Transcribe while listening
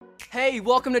Hey,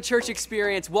 welcome to Church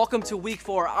Experience. Welcome to week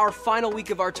 4, our final week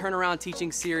of our turnaround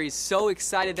teaching series. So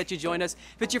excited that you joined us.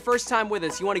 If it's your first time with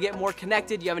us, you want to get more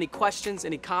connected, you have any questions,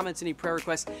 any comments, any prayer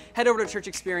requests, head over to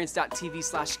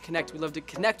churchexperience.tv/connect. We'd love to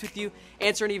connect with you,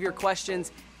 answer any of your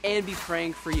questions, and be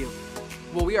praying for you.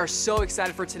 Well, we are so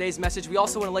excited for today's message. We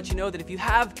also want to let you know that if you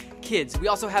have kids, we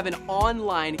also have an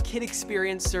online kid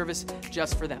experience service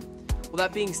just for them. Well,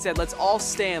 that being said, let's all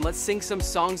stand. Let's sing some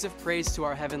songs of praise to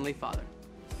our Heavenly Father.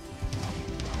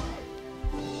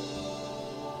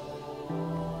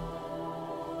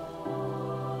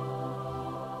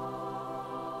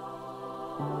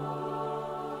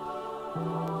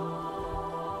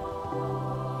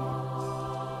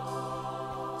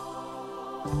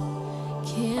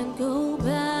 Can't go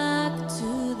back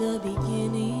to the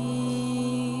beginning.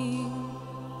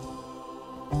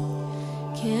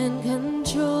 Can't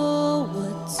control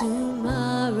what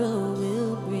tomorrow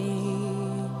will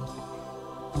bring.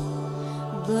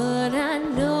 But I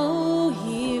know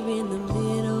here in the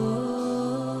middle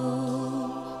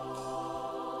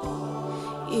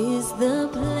is the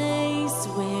place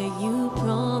where you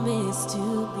promised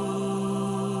to be.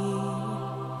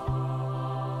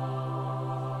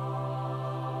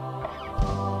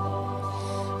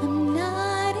 I'm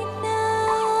not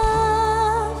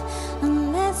enough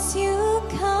unless you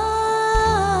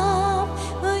come.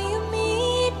 Will you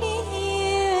meet me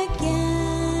here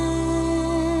again?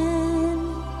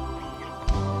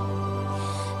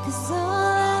 'Cause all I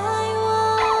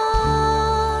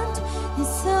want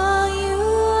is all you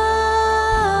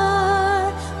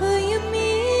are. Will you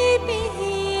meet me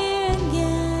here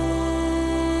again?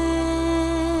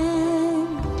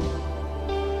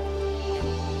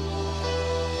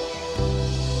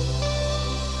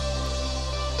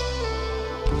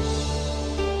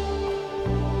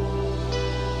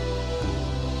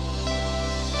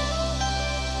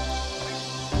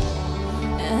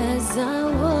 As I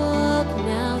walk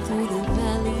now through the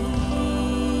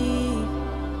valley,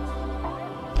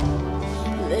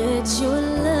 let your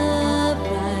love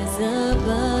rise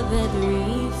above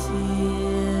every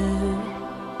fear,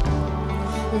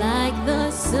 like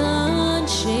the sun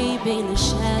shaping the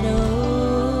shadows.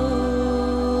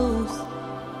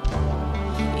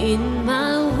 In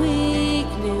my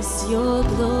weakness, your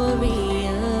glory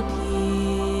appears.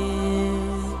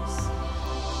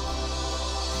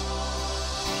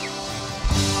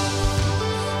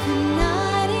 I'm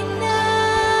not enough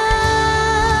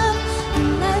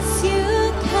unless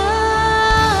you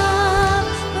come.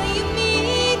 Will you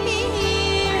meet me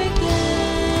here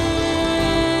again?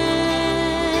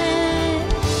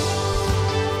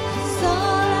 'Cause all I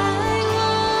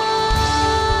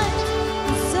want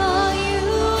is all you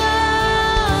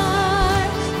are.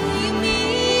 Will you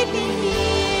meet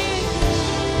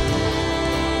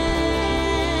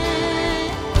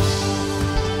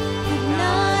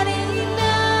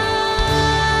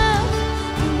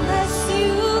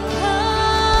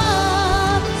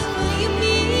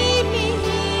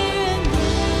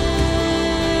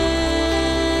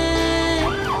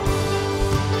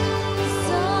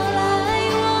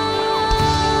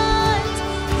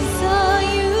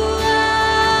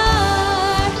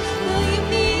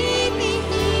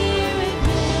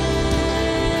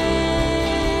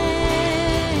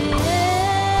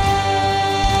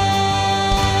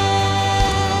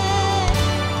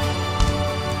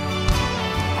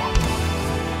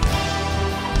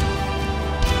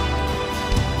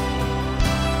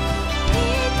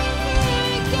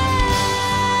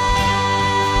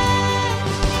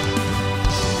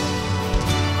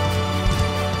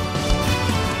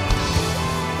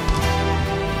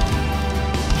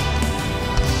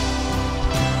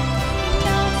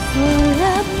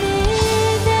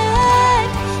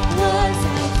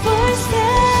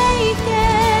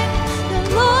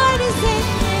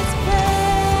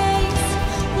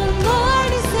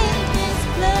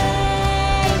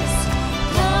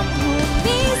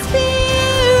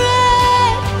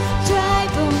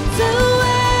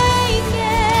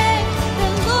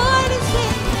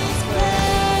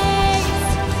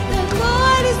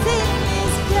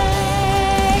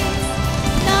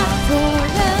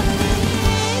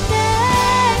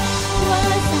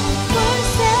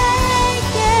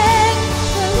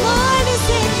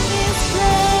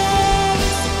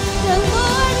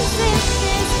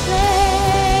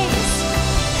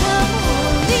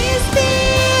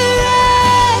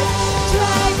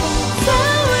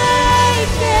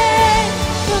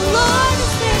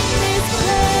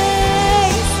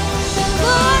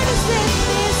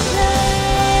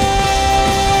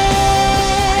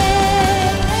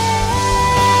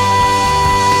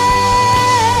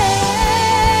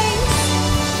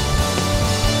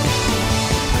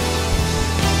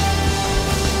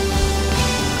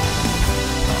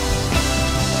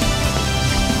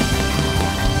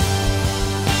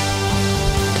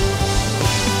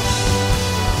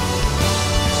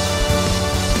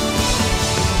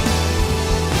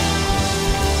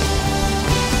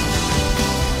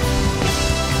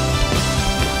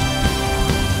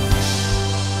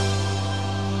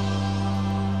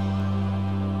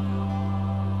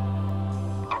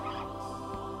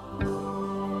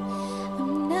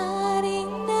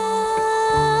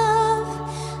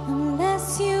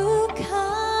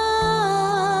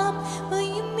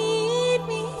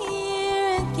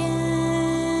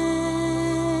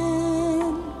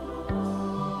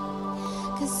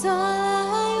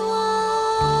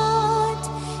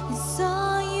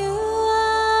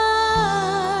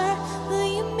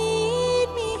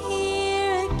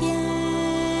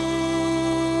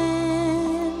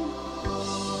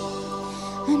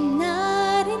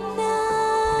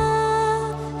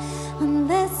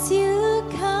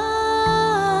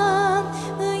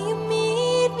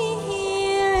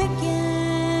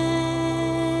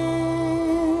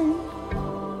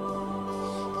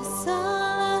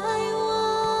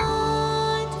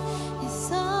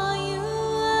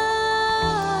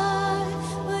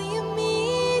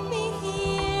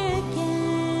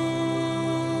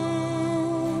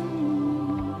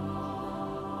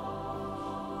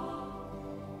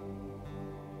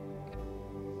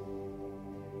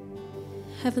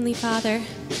Heavenly Father,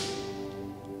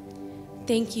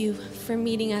 thank you for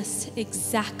meeting us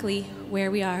exactly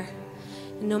where we are.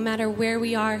 And no matter where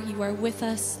we are, you are with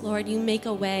us. Lord, you make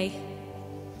a way.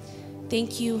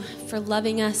 Thank you for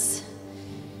loving us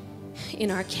in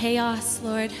our chaos,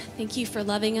 Lord. Thank you for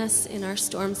loving us in our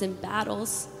storms and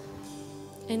battles.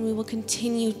 And we will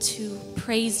continue to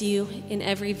praise you in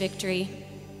every victory.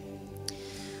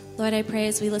 Lord, I pray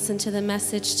as we listen to the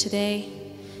message today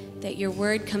that your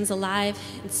word comes alive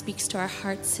and speaks to our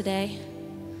hearts today.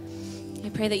 I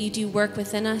pray that you do work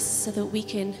within us so that we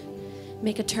can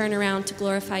make a turnaround to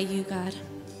glorify you, God.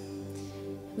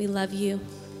 We love you,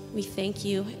 we thank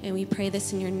you, and we pray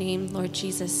this in your name, Lord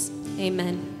Jesus.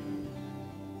 Amen.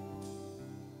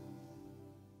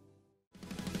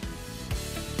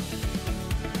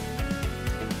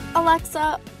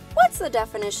 Alexa, what's the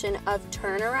definition of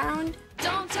turnaround?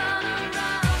 Don't turn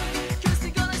around, 'cause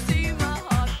you're gonna see my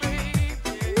heart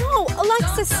break. No,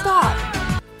 Alexa,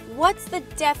 stop. What's the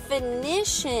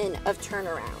definition of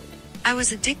turnaround? I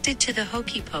was addicted to the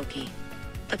hokey pokey,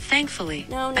 but thankfully,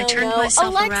 No. I turned myself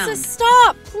Alexa, around.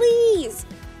 stop, please.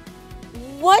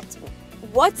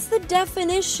 What's the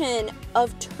definition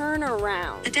of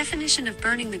turnaround? The definition of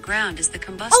burning the ground is the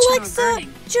combustion or Alexa,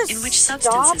 burning, just in which stop.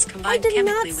 substances I combine did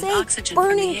not chemically with say oxygen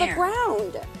burning from the the air.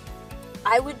 ground.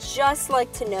 I would just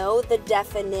like to know the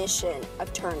definition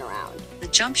of turnaround. The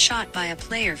jump shot by a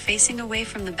player facing away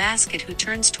from the basket who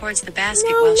turns towards the basket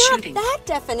No, while not shooting. that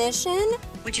definition.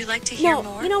 Would you like to hear No,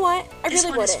 more? you know what? I This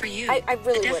really one is wouldn't. for you. I really the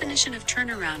wouldn't. definition of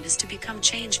turnaround is to become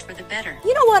changed for the better.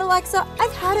 You know what, Alexa?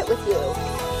 I've had it with you.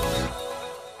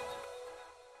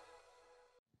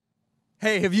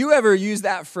 Hey, have you ever used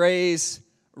that phrase,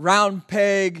 round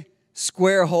peg,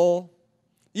 square hole?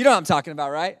 You know what I'm talking about,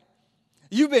 right?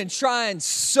 You've been trying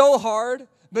so hard,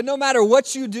 but no matter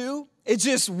what you do, it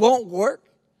just won't work.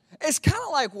 It's kind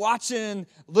of like watching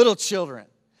little children.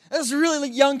 There's really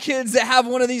young kids that have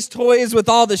one of these toys with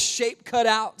all the shape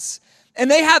cutouts, and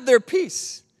they have their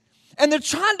piece. And they're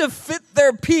trying to fit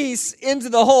their piece into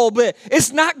the hole, but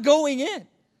it's not going in.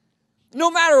 No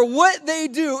matter what they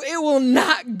do, it will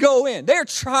not go in. They're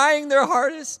trying their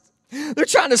hardest. They're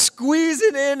trying to squeeze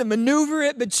it in and maneuver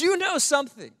it, but you know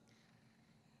something.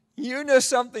 You know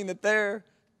something that their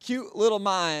cute little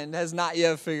mind has not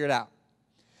yet figured out.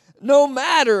 No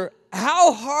matter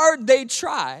how hard they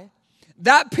try,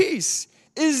 that piece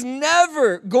is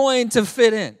never going to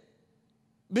fit in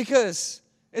because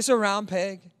it's a round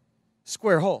peg,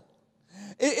 square hole.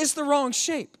 It's the wrong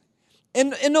shape.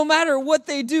 And no matter what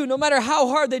they do, no matter how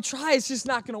hard they try, it's just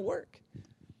not going to work.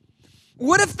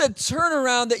 What if the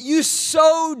turnaround that you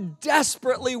so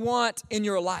desperately want in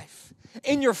your life,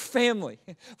 in your family,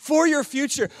 for your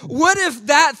future, what if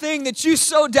that thing that you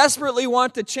so desperately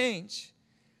want to change?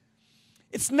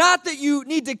 It's not that you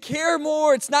need to care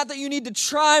more. It's not that you need to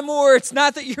try more. It's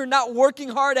not that you're not working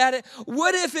hard at it.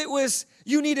 What if it was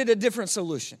you needed a different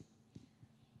solution?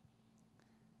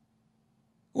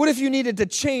 What if you needed to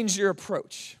change your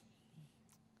approach?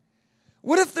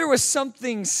 What if there was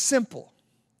something simple?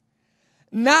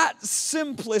 Not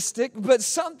simplistic, but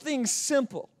something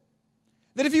simple.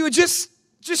 That if you would just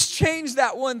change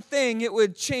that one thing, it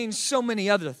would change so many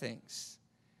other things.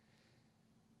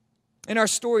 In our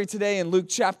story today in Luke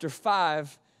chapter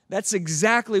 5, that's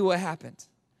exactly what happened.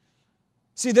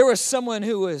 See, there was someone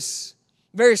who was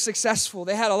very successful.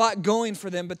 They had a lot going for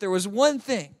them, but there was one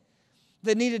thing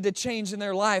that needed to change in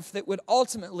their life that would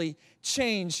ultimately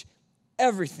change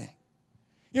everything.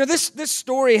 You know, this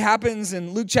story happens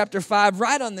in Luke chapter 5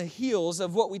 right on the heels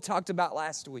of what we talked about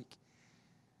last week.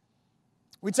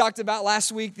 We talked about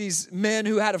last week these men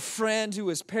who had a friend who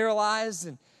was paralyzed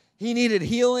and he needed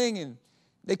healing, and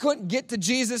they couldn't get to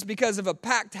Jesus because of a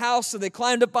packed house, so they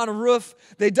climbed up on a roof.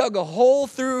 They dug a hole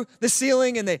through the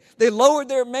ceiling and they lowered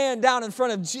their man down in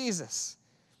front of Jesus,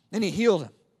 and he healed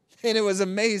him. And it was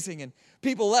amazing, and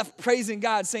people left praising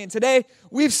God, saying, today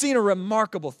we've seen a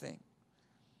remarkable thing.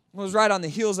 It was right on the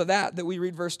heels of that we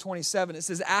read verse 27. It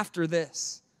says, after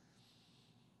this,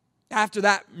 after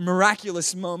that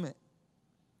miraculous moment,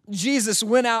 Jesus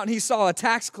went out and he saw a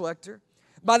tax collector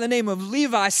by the name of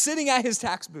Levi sitting at his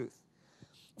tax booth.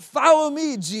 Follow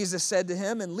me, Jesus said to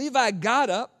him, and Levi got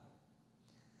up,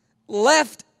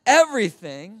 left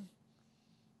everything,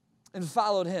 and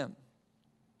followed him.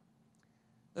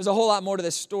 There's a whole lot more to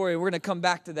this story. We're going to come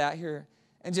back to that here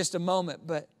in just a moment.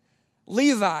 But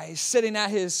Levi is sitting at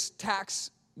his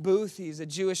tax booth. He's a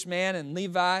Jewish man, and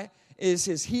Levi is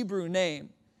his Hebrew name.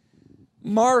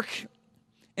 Mark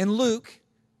and Luke,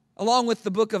 along with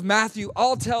the book of Matthew,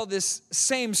 all tell this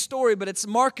same story, but it's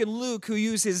Mark and Luke who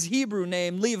use his Hebrew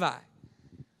name, Levi.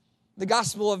 The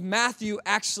Gospel of Matthew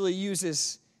actually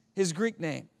uses his Greek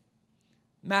name,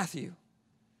 Matthew.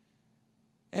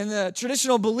 And the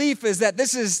traditional belief is that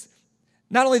this is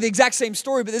not only the exact same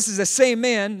story, but this is the same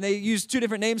man. They use two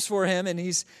different names for him, and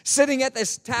he's sitting at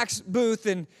this tax booth,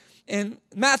 and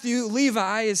Matthew,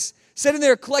 Levi, is sitting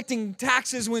there collecting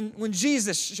taxes when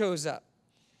Jesus shows up.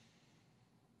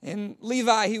 And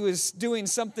Levi, he was doing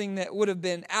something that would have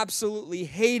been absolutely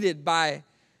hated by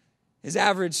his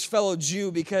average fellow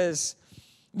Jew, because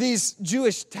these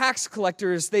Jewish tax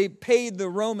collectors, they paid the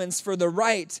Romans for the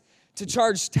right to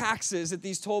charge taxes at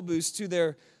these toll booths to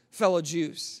their fellow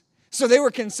Jews. So they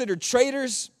were considered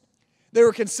traitors. They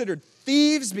were considered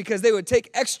thieves because they would take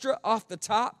extra off the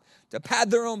top to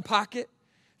pad their own pocket.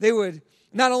 They would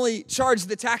not only charge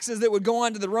the taxes that would go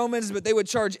on to the Romans, but they would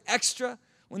charge extra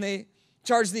when they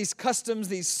charged these customs,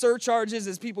 these surcharges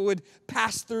as people would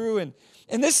pass through.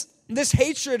 And this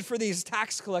hatred for these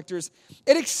tax collectors,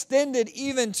 it extended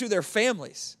even to their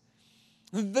families.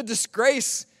 The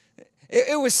disgrace,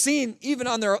 it was seen even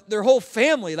on their whole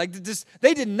family. Like,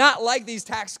 they did not like these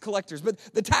tax collectors. But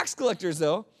the tax collectors,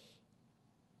 though,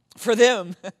 for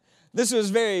them, this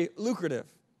was very lucrative.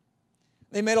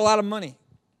 They made a lot of money.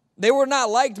 They were not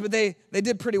liked, but they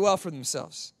did pretty well for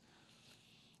themselves.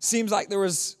 Seems like there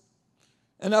was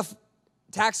enough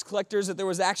tax collectors that there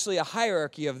was actually a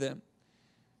hierarchy of them.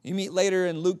 You meet later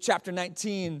in Luke chapter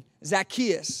 19,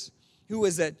 Zacchaeus, who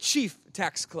was a chief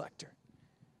tax collector.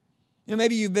 You know,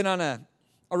 maybe you've been on a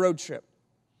road trip.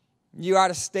 You're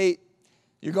out of state.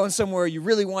 You're going somewhere you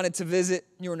really wanted to visit.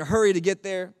 You're in a hurry to get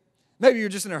there. Maybe you're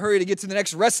just in a hurry to get to the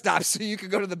next rest stop so you could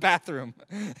go to the bathroom.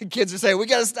 And kids are saying, we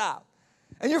got to stop.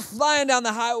 And you're flying down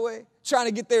the highway, trying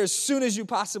to get there as soon as you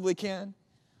possibly can.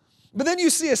 But then you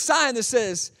see a sign that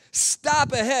says,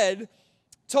 stop ahead,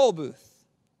 toll booth.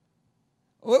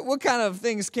 What kind of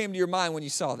things came to your mind when you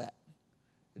saw that?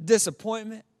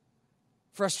 Disappointment?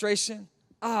 Frustration?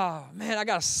 Oh, man, I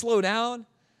got to slow down.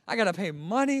 I got to pay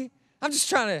money. I'm just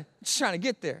trying to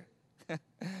get there.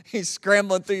 He's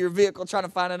scrambling through your vehicle trying to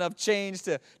find enough change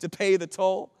to pay the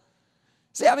toll.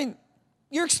 See, I mean,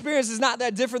 your experience is not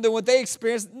that different than what they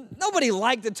experienced. Nobody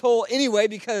liked the toll anyway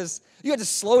because you had to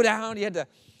slow down. You had to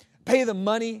pay the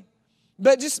money.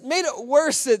 But it just made it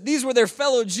worse that these were their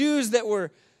fellow Jews that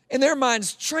were, in their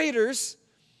minds, traitors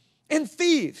and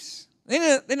thieves. They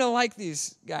didn't like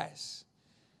these guys.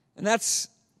 And that's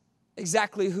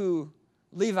exactly who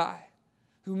Levi,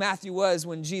 who Matthew was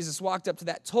when Jesus walked up to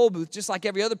that toll booth, just like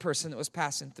every other person that was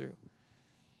passing through.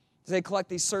 They collect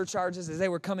these surcharges as they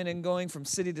were coming and going from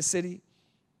city to city.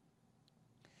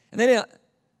 And the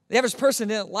average person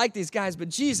didn't like these guys, but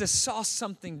Jesus saw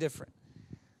something different.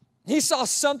 He saw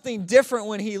something different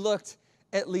when he looked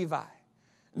at Levi.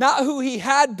 Not who he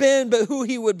had been, but who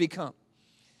he would become.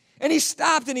 And he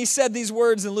stopped and he said these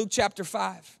words in Luke chapter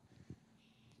 5.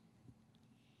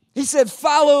 He said,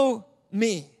 follow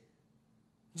me,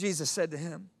 Jesus said to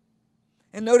him.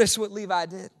 And notice what Levi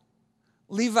did.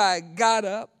 Levi got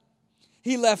up,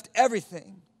 he left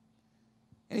everything,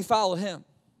 and he followed him.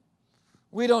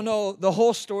 We don't know the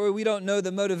whole story. We don't know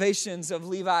the motivations of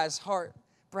Levi's heart.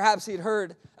 Perhaps he'd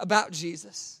heard about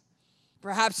Jesus.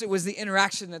 Perhaps it was the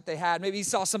interaction that they had. Maybe he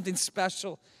saw something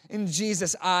special in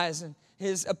Jesus' eyes and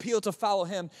his appeal to follow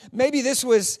him. Maybe this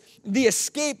was the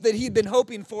escape that he'd been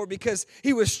hoping for because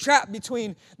he was trapped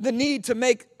between the need to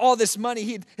make all this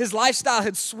money. His lifestyle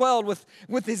had swelled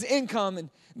with his income, and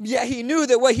yet he knew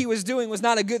that what he was doing was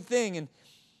not a good thing. And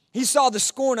he saw the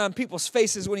scorn on people's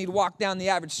faces when he'd walk down the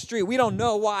average street. We don't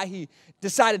know why he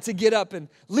decided to get up and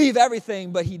leave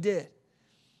everything, but he did.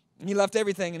 And he left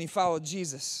everything and he followed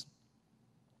Jesus.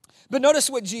 But notice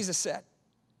what Jesus said.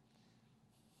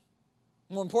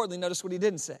 More importantly, notice what he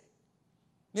didn't say.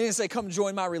 He didn't say, come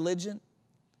join my religion.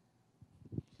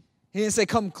 He didn't say,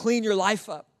 come clean your life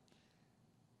up.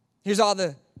 Here's all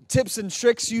the tips and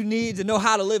tricks you need to know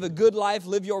how to live a good life,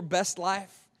 live your best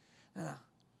life. No.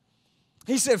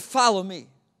 He said, follow me.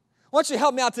 Why don't you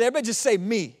help me out today? Everybody just say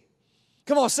me.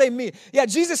 Come on, say me. Yeah,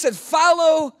 Jesus said,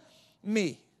 follow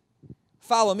me.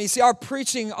 Follow me. See, our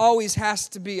preaching always has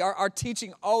to be, our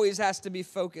teaching always has to be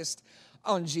focused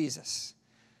on Jesus.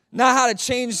 Not how to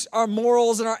change our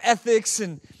morals and our ethics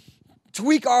and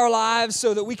tweak our lives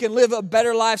so that we can live a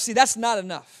better life. See, that's not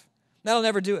enough. That'll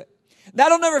never do it.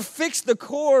 That'll never fix the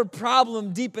core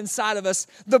problem deep inside of us,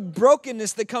 the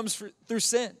brokenness that comes through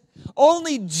sin.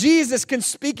 Only Jesus can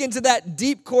speak into that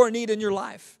deep core need in your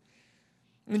life.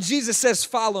 And Jesus says,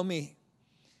 follow me.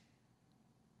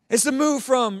 It's the move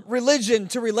from religion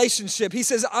to relationship. He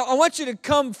says, I want you to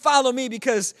come follow me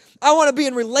because I want to be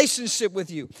in relationship with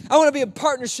you. I want to be in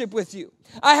partnership with you.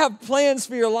 I have plans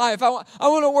for your life. I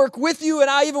want to work with you, and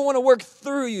I even want to work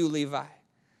through you, Levi.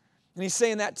 And he's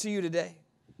saying that to you today.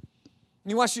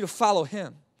 And he wants you to follow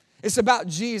him. It's about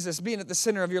Jesus being at the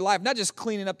center of your life, not just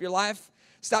cleaning up your life.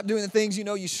 Stop doing the things you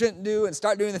know you shouldn't do and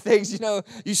start doing the things you know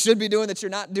you should be doing that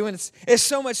you're not doing. It's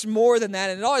so much more than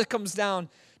that. And it always comes down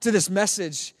to this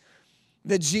message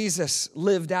that Jesus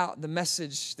lived out, the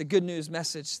message, the good news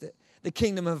message that the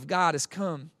kingdom of God has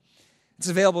come. It's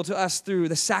available to us through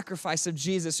the sacrifice of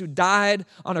Jesus, who died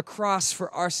on a cross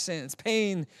for our sins,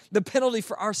 paying the penalty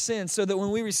for our sins so that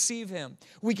when we receive him,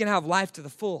 we can have life to the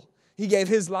full. He gave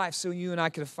his life so you and I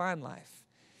could find life.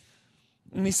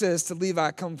 And he says to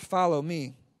Levi, come follow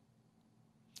me.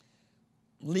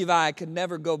 Levi could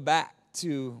never go back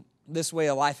to this way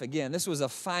of life again. This was a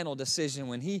final decision.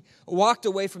 When he walked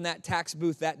away from that tax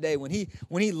booth that day, when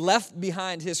he left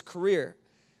behind his career,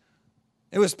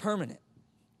 it was permanent.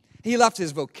 He left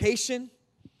his vocation.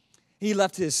 He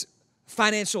left his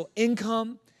financial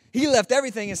income. He left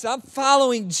everything and said, I'm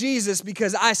following Jesus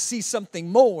because I see something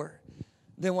more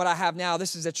than what I have now.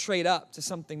 This is a trade up to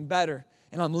something better,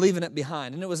 and I'm leaving it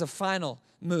behind. And it was a final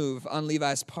move on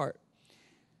Levi's part.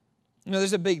 You know,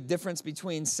 there's a big difference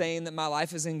between saying that my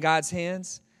life is in God's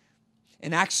hands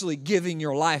and actually giving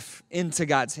your life into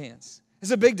God's hands. There's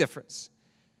a big difference.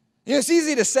 You know, it's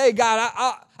easy to say,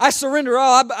 God, I surrender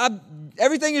all.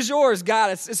 Everything is yours, God.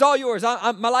 It's all yours.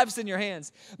 My life's in your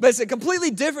hands. But it's a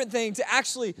completely different thing to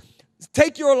actually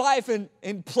take your life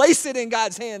and place it in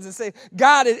God's hands and say,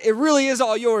 God, it really is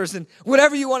all yours. And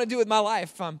whatever you want to do with my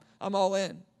life, I'm all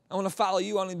in. I want to follow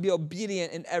you. I want to be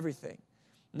obedient in everything,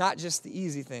 not just the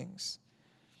easy things.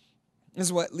 This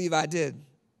is what Levi did.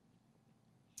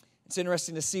 It's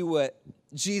interesting to see what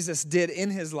Jesus did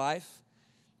in his life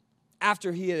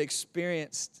after he had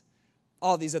experienced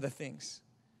all these other things.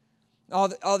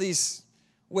 All these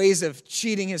ways of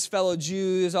cheating his fellow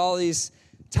Jews, all these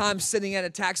times sitting at a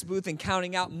tax booth and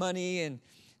counting out money and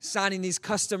signing these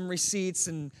custom receipts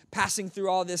and passing through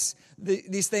all these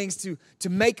things to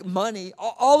make money.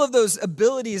 All of those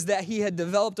abilities that he had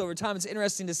developed over time. It's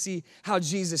interesting to see how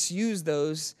Jesus used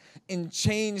those and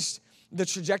changed the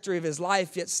trajectory of his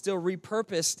life, yet still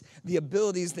repurposed the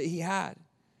abilities that he had.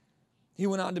 Matthew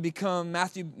went on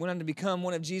to become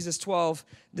one of Jesus' 12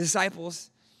 disciples.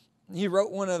 He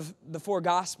wrote one of the 4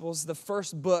 Gospels, the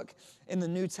first book in the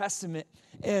New Testament.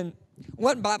 And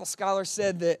one Bible scholar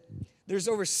said that there's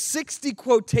over 60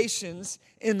 quotations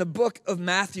in the book of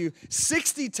Matthew,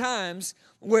 60 times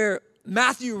where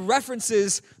Matthew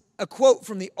references a quote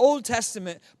from the Old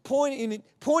Testament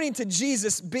pointing to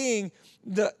Jesus being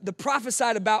the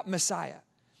prophesied about Messiah.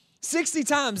 60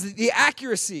 times, the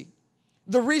accuracy,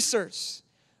 the research,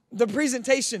 the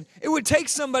presentation. It would take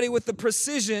somebody with the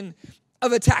precision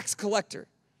of a tax collector.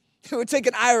 It would take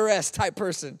an IRS type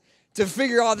person to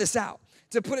figure all this out,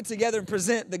 to put it together and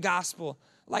present the gospel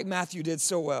like Matthew did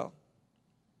so well.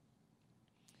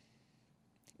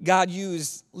 God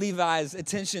used Levi's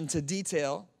attention to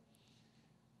detail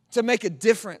to make a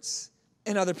difference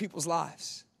in other people's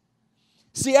lives.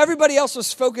 See, everybody else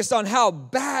was focused on how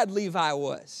bad Levi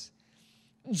was.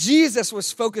 Jesus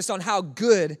was focused on how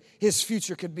good his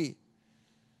future could be.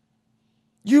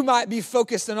 You might be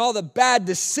focused on all the bad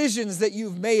decisions that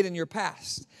you've made in your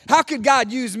past. How could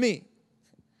God use me?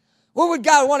 What would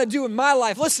God want to do in my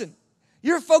life? Listen,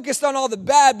 you're focused on all the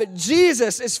bad, but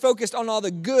Jesus is focused on all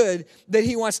the good that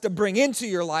he wants to bring into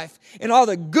your life and all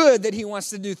the good that he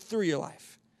wants to do through your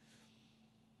life.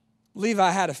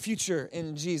 Levi had a future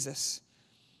in Jesus,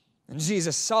 and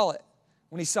Jesus saw it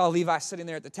when he saw Levi sitting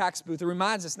there at the tax booth. It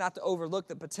reminds us not to overlook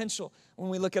the potential when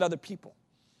we look at other people.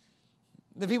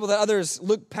 The people that others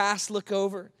look past, look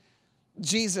over.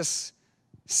 Jesus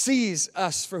sees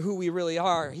us for who we really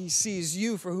are. He sees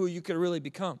you for who you could really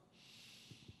become.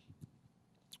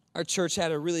 Our church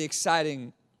had a really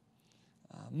exciting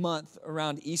month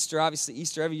around Easter. Obviously,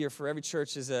 Easter every year for every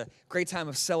church is a great time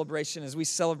of celebration as we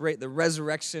celebrate the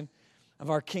resurrection of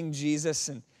our King Jesus.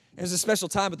 And it was a special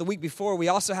time, but the week before, we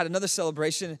also had another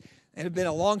celebration. It had been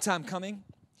a long time coming.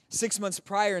 6 months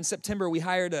prior, in September, we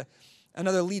hired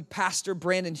another lead pastor,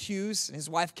 Brandon Hughes, and his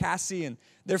wife, Cassie, and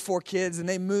their 4 kids, and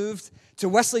they moved to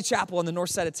Wesley Chapel on the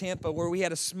north side of Tampa, where we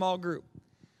had a small group.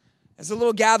 It's a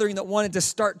little gathering that wanted to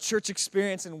start church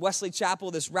experience in Wesley Chapel,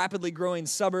 this rapidly growing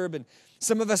suburb, and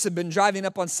some of us have been driving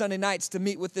up on Sunday nights to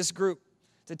meet with this group,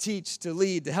 to teach, to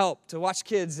lead, to help, to watch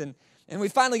kids, and we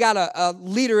finally got a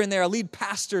leader in there, a lead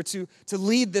pastor to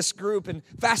lead this group, and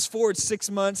fast forward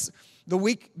 6 months, the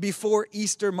week before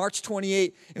Easter, March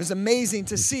 28, it was amazing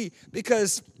to see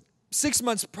because 6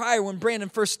 months prior when Brandon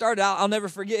first started out, I'll never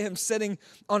forget him sitting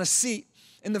on a seat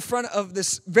in the front of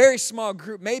this very small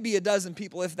group, maybe a dozen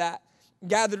people, if that.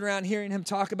 gathered around hearing him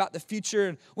talk about the future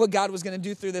and what God was going to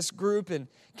do through this group and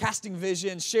casting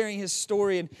vision, sharing his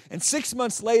story. And 6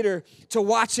 months later, to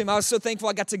watch him, I was so thankful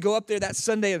I got to go up there that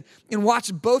Sunday and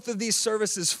watch both of these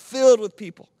services filled with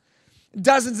people.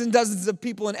 Dozens and dozens of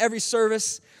people in every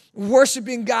service,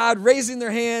 worshiping God, raising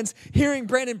their hands, hearing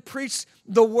Brandon preach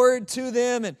the word to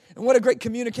them, and what a great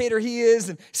communicator he is,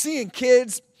 and seeing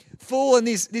kids full in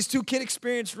these 2 kid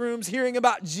experience rooms, hearing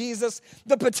about Jesus,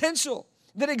 the potential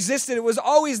that existed. It was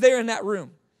always there in that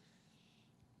room.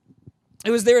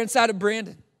 It was there inside of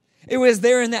Brandon. It was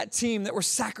there in that team that were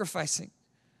sacrificing.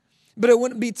 But it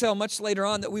wouldn't be till much later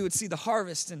on that we would see the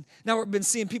harvest. And now we've been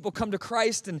seeing people come to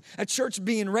Christ and a church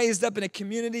being raised up in a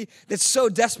community that so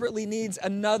desperately needs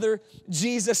another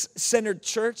Jesus-centered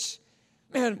church.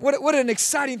 Man, what an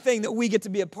exciting thing that we get to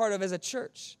be a part of as a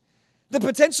church. The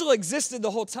potential existed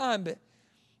the whole time, but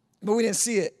we didn't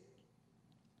see it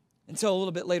until a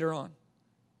little bit later on.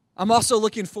 I'm also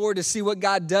looking forward to see what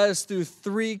God does through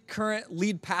 3 current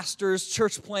lead pastors,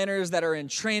 church planners that are in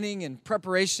training and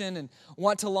preparation and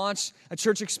want to launch a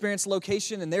church experience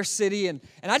location in their city. And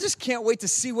I just can't wait to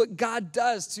see what God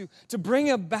does to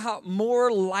bring about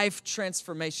more life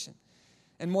transformation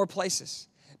in more places.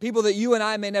 People that you and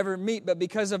I may never meet, but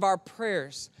because of our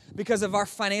prayers, because of our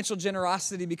financial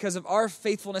generosity, because of our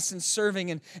faithfulness in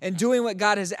serving and doing what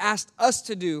God has asked us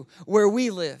to do where we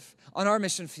live on our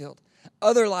mission field,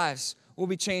 other lives will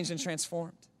be changed and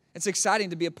transformed. It's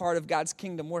exciting to be a part of God's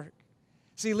kingdom work.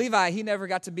 See, Levi, he never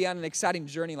got to be on an exciting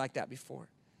journey like that before.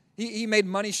 He made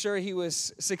money, sure, he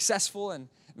was successful, and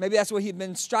maybe that's what he'd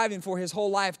been striving for his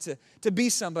whole life, to be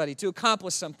somebody, to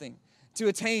accomplish something, to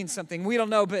attain something. We don't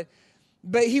know, but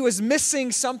he was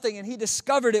missing something, and he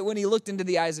discovered it when he looked into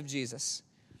the eyes of Jesus.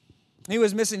 He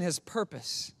was missing his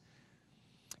purpose.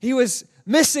 He was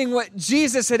missing what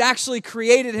Jesus had actually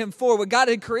created him for, what God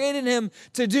had created him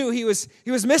to do. He was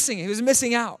missing it. He was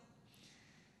missing out.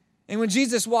 And when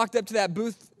Jesus walked up to that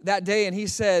booth that day and he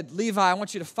said, Levi, I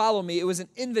want you to follow me, it was an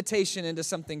invitation into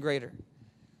something greater.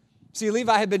 See,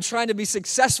 Levi had been trying to be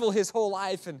successful his whole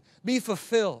life and be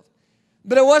fulfilled.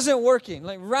 But it wasn't working.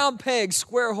 Like round peg,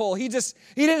 square hole. He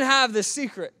didn't have the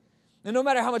secret. And no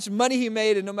matter how much money he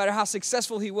made and no matter how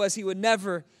successful he was, he would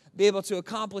never be able to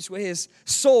accomplish what his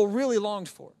soul really longed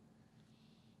for.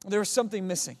 There was something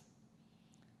missing.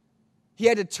 He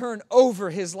had to turn over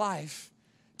his life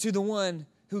to the one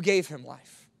who gave him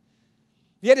life.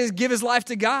 He had to give his life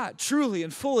to God, truly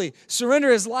and fully, surrender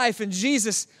his life. And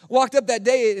Jesus walked up that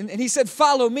day and he said,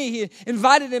 follow me. He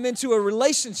invited him into a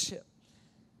relationship.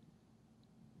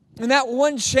 And that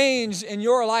one change in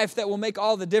your life that will make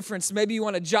all the difference, maybe you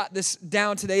want to jot this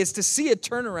down today, is to see a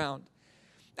turnaround.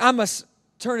 I must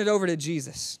turn it over to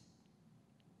Jesus.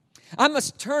 I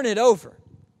must turn it over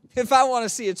if I want to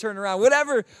see a turnaround.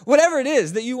 Whatever it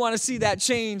is that you want to see that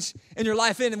change in your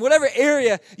life in whatever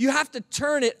area, you have to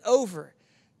turn it over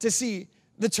to see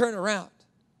the turnaround.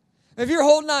 If you're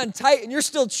holding on tight and you're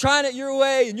still trying it your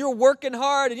way and you're working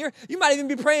hard and you might even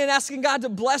be praying and asking God to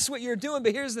bless what you're doing,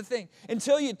 but here's the thing.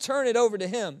 Until you turn it over to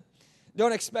Him,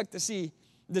 don't expect to see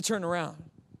the turnaround.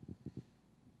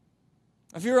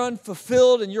 If you're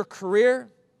unfulfilled in your career,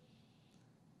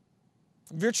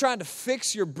 if you're trying to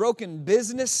fix your broken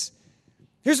business,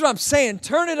 here's what I'm saying.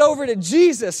 Turn it over to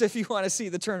Jesus if you want to see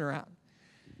the turnaround.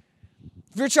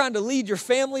 If you're trying to lead your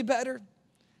family better,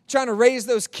 trying to raise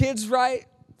those kids right,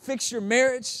 fix your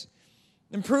marriage,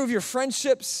 improve your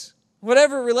friendships,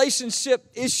 whatever relationship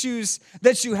issues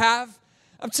that you have,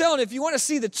 I'm telling you, if you want to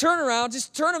see the turnaround,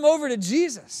 just turn them over to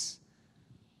Jesus.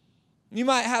 You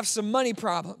might have some money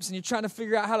problems and you're trying to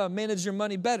figure out how to manage your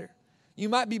money better. You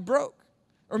might be broke.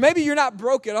 Or maybe you're not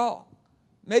broke at all.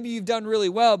 Maybe you've done really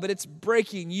well, but it's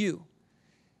breaking you.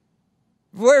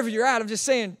 Wherever you're at, I'm just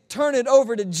saying, turn it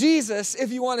over to Jesus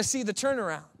if you want to see the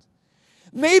turnaround.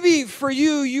 Maybe for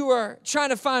you, you are trying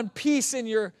to find peace in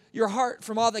your heart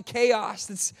from all the chaos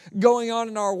that's going on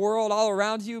in our world all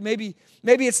around you. Maybe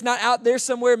it's not out there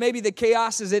somewhere. Maybe the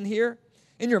chaos is in here,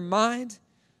 in your mind.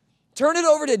 Turn it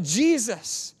over to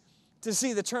Jesus to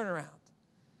see the turnaround.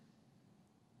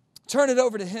 Turn it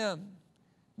over to Him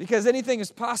because anything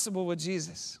is possible with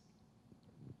Jesus.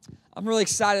 I'm really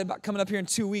excited about coming up here in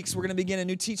 2 weeks. We're going to begin a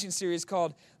new teaching series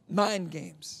called Mind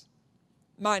Games.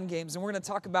 Mind Games. And we're going to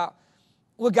talk about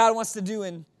what God wants to do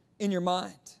in your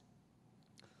mind.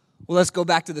 Well, let's go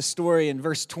back to the story in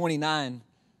verse 29.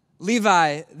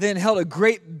 Levi then held a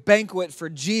great banquet for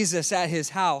Jesus at his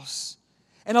house,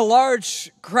 and a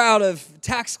large crowd of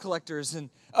tax collectors and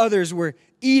others were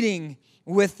eating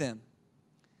with them.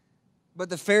 But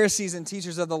the Pharisees and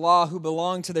teachers of the law who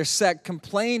belonged to their sect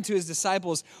complained to his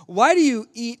disciples, "Why do you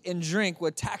eat and drink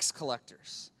with tax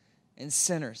collectors and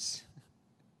sinners.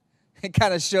 It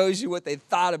kind of shows you what they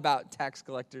thought about tax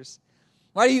collectors.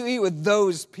 Why do you eat with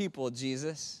those people,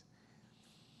 Jesus?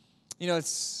 You know,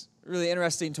 it's really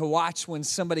interesting to watch when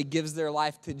somebody gives their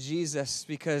life to Jesus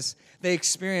because they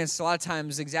experience a lot of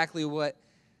times exactly what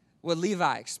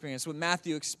Levi experienced, what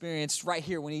Matthew experienced right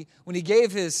here. When he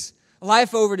gave his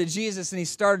life over to Jesus and he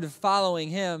started following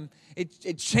him,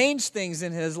 it changed things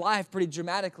in his life pretty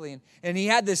dramatically. And he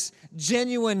had this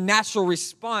genuine natural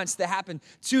response that happened.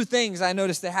 Two things I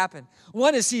noticed that happened.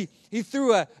 One is he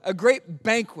threw a great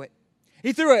banquet.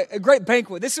 He threw a great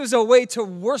banquet. This was a way to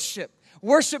worship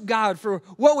God for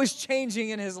what was changing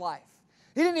in his life.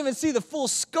 He didn't even see the full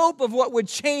scope of what would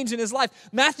change in his life.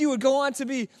 Matthew would go on to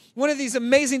be one of these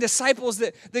amazing disciples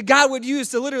that God would use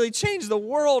to literally change the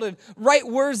world and write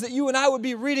words that you and I would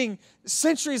be reading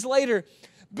centuries later.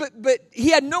 But he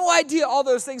had no idea all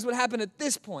those things would happen at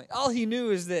this point. All he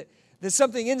knew is that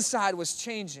something inside was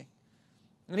changing.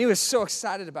 And he was so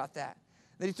excited about that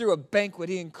he threw a banquet.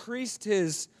 He increased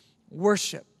his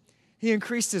worship.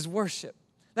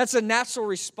 That's a natural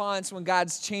response when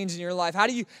God's changing your life. How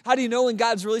do you know when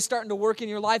God's really starting to work in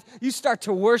your life? You start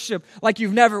to worship like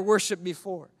you've never worshiped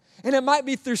before. And it might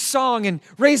be through song and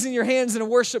raising your hands in a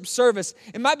worship service.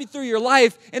 It might be through your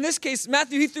life. In this case,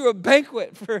 Matthew, he threw a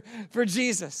banquet for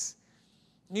Jesus.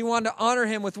 And he wanted to honor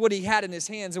him with what he had in his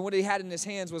hands. And what he had in his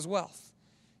hands was wealth.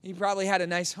 He probably had a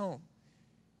nice home.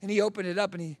 And he opened it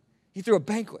up and he threw a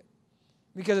banquet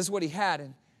because it's what he had.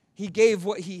 And he gave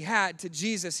what he had to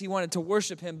Jesus. He wanted to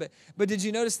worship him. But did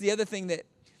you notice the other thing that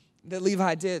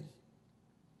Levi did?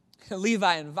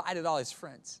 Levi invited all his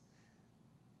friends.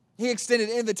 He extended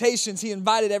invitations. He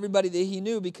invited everybody that he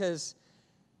knew because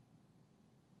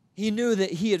he knew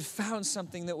that he had found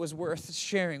something that was worth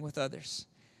sharing with others.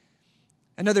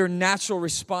 Another natural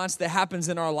response that happens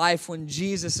in our life when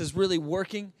Jesus is really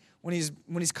working, when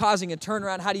he's causing a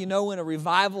turnaround. How do you know when a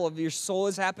revival of your soul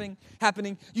is happening?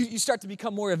 You start to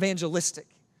become more evangelistic.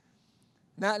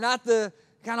 Not the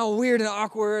kind of weird and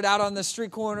awkward out on the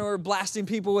street corner blasting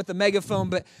people with a megaphone,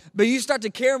 but you start to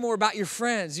care more about your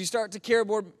friends. You start to care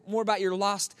more about your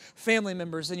lost family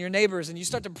members and your neighbors, and you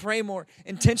start to pray more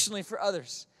intentionally for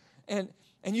others.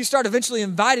 And you start eventually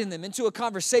inviting them into a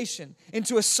conversation,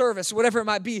 into a service, whatever it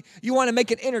might be. You want to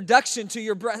make an introduction to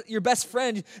your best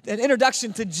friend, an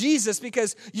introduction to Jesus,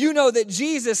 because you know that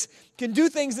Jesus can do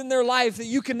things in their life that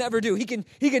you can never do. He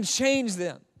can change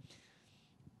them.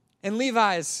 And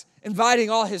Levi is inviting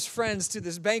all his friends to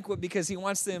this banquet because he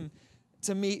wants them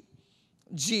to meet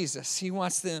Jesus. He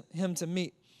wants him to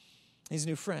meet his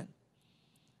new friend.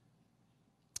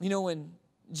 You know, when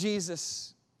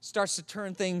Jesus starts to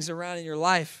turn things around in your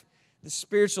life, the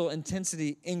spiritual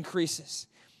intensity increases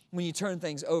when you turn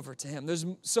things over to him. There's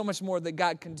so much more that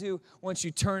God can do once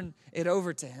you turn it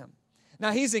over to him.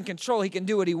 Now, he's in control. He can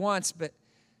do what he wants, but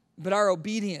our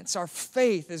obedience, our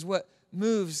faith is what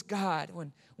moves God.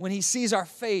 When he sees our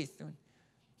faith, when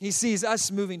he sees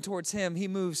us moving towards him, he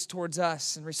moves towards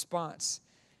us in response.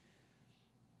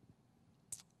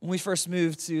 When we first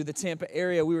moved to the Tampa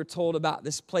area, we were told about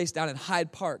this place down in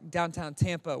Hyde Park, downtown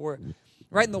Tampa, where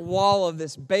right in the wall of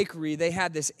this bakery, they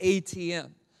had this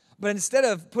ATM. But instead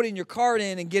of putting your card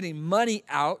in and getting money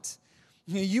out,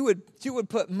 you would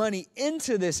put money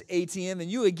into this ATM and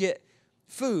you would get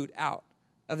food out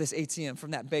of this ATM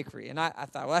from that bakery. And I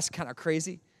thought, well, that's kind of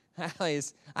crazy. I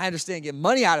understand getting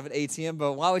money out of an ATM,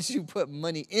 but why would you put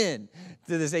money in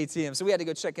to this ATM? So we had to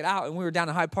go check it out, and we were down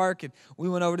in Hyde Park, and we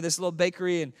went over to this little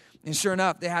bakery, and sure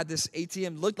enough, they had this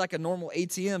ATM, looked like a normal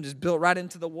ATM, just built right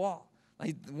into the wall,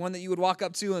 like the one that you would walk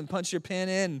up to and punch your pin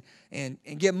in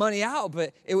and get money out,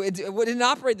 but it didn't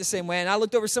operate the same way. And I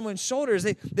looked over someone's shoulders.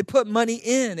 They put money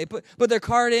in. They put their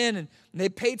card in, and they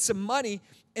paid some money,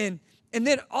 and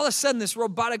then all of a sudden, this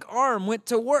robotic arm went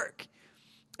to work.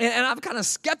 And I'm kind of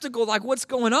skeptical, like, what's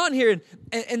going on here?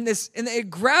 And it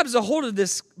grabs a hold of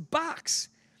this box,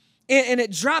 and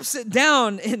it drops it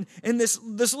down in this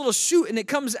little chute, and it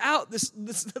comes out this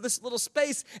little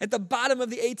space at the bottom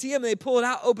of the ATM, and they pull it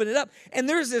out, open it up, and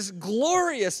there's this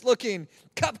glorious looking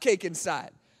cupcake inside.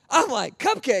 I'm like,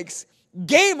 cupcakes?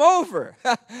 Game over.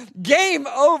 Game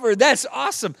over. That's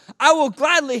awesome. I will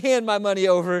gladly hand my money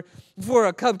over for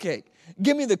a cupcake.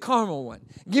 Give me the caramel one.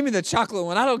 Give me the chocolate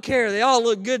one. I don't care. They all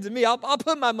look good to me. I'll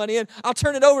put my money in. I'll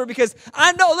turn it over because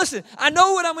I know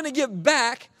what I'm going to get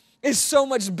back is so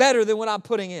much better than what I'm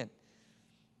putting in.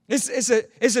 It's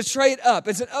a trade up.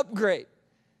 It's an upgrade.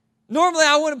 Normally,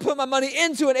 I wouldn't put my money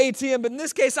into an ATM, but in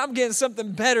this case, I'm getting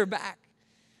something better back.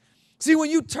 See, when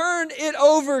you turn it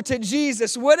over to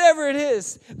Jesus, whatever it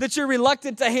is that you're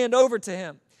reluctant to hand over to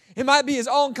him, It might be as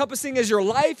all-encompassing as your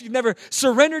life. You've never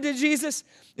surrendered to Jesus.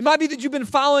 It might be that you've been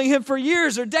following him for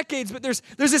years or decades, but there's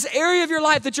this area of your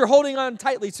life that you're holding on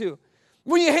tightly to.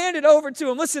 When you hand it over to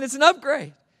him, listen, it's an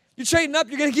upgrade. You're trading up,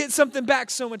 you're going to get something back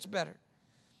so much better.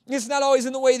 It's not always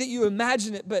in the way that you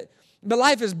imagine it, but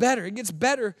life is better. It gets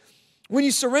better when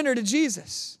you surrender to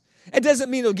Jesus. It doesn't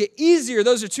mean it'll get easier.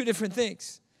 Those are two different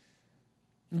things.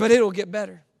 But it'll get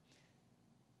better.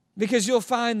 Because you'll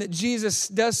find that Jesus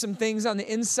does some things on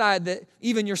the inside that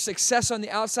even your success on the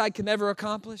outside can never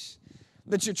accomplish,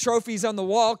 that your trophies on the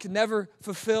wall can never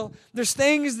fulfill. There's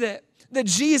things that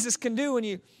Jesus can do when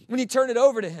you turn it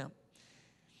over to him.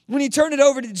 When you turn it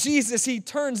over to Jesus, he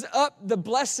turns up the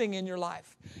blessing in your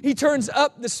life. He turns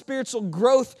up the spiritual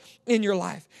growth in your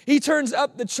life. He turns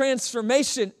up the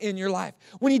transformation in your life.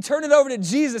 When you turn it over to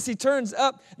Jesus, he turns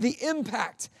up the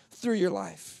impact through your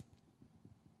life.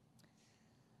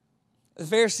 The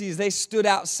Pharisees, they stood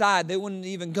outside. They wouldn't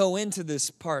even go into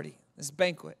this party, this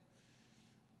banquet.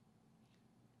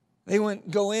 They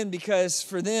wouldn't go in because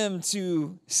for them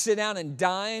to sit down and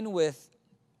dine with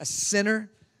a sinner,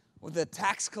 with a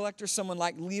tax collector, someone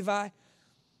like Levi,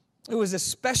 it was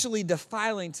especially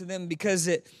defiling to them because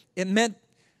it meant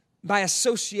by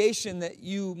association that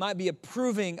you might be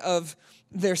approving of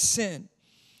their sin,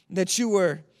 that you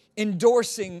were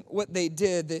endorsing what they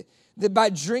did, that by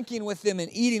drinking with them and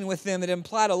eating with them, it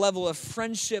implied a level of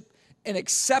friendship and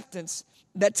acceptance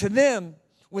that to them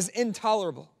was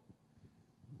intolerable.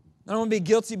 I don't want to be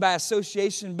guilty by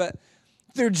association, but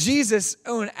through Jesus'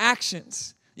 own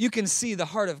actions, you can see the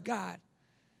heart of God,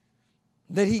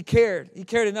 that he cared. He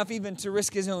cared enough even to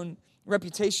risk his own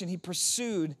reputation. He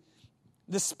pursued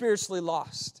the spiritually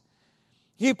lost.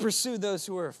 He pursued those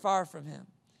who were far from him.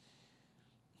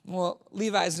 Well,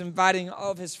 Levi is inviting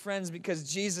all of his friends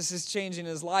because Jesus is changing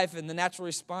his life, and the natural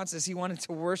response is he wanted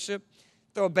to worship,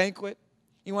 throw a banquet.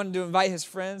 He wanted to invite his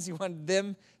friends. He wanted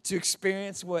them to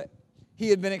experience what he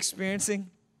had been experiencing.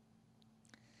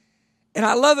 And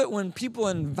I love it when people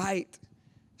invite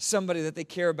somebody that they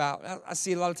care about. I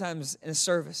see it a lot of times in a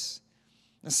service.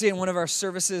 I see it in one of our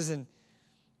services, and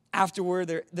afterward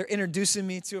they're introducing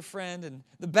me to a friend. And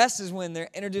the best is when they're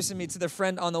introducing me to their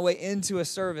friend on the way into a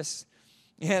service.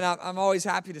 And I'm always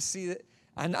happy to see that.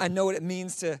 I know what it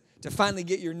means to finally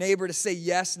get your neighbor to say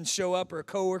yes and show up, or a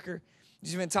coworker.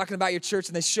 You've been talking about your church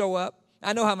and they show up.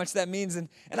 I know how much that means, and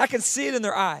I can see it in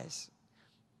their eyes.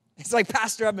 It's like,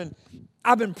 Pastor,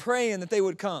 I've been praying that they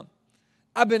would come.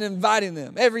 I've been inviting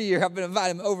them. Every year I've been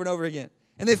inviting them over and over again.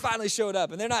 And they finally showed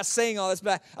up. And they're not saying all this,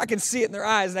 but I can see it in their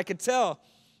eyes. And I can tell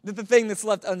that the thing that's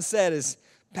left unsaid is,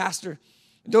 Pastor,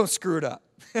 don't screw it up.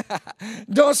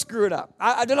 Don't screw it up.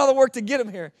 I did all the work to get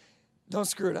them here. Don't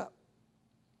screw it up.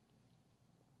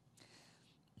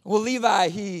 Well, Levi,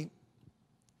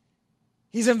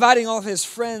 he's inviting all of his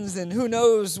friends, and who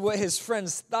knows what his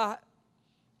friends thought.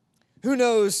 Who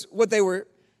knows what they were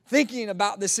thinking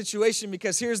about this situation,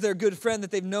 because here's their good friend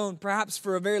that they've known perhaps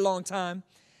for a very long time,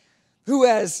 who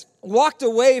has walked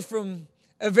away from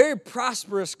a very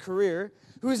prosperous career,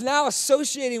 who is now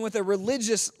associating with a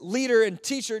religious leader and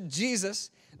teacher,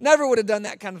 Jesus. Never would have done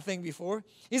that kind of thing before.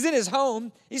 He's in his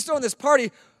home. He's throwing this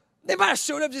party. They might have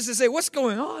showed up just to say, what's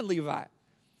going on, Levi?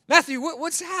 Matthew,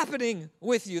 what's happening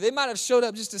with you? They might have showed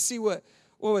up just to see what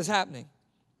was happening.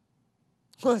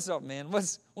 What's up, man?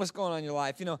 What's going on in your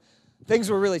life? You know, things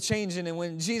were really changing, and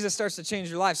when Jesus starts to change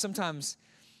your life, sometimes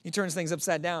he turns things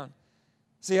upside down.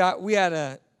 See, we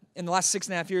had in the last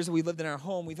 6.5 years that we lived in our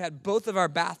home, we've had both of our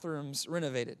bathrooms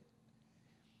renovated.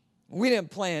 We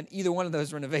didn't plan either one of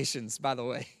those renovations, by the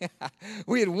way.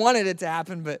 We had wanted it to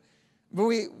happen, but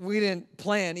we didn't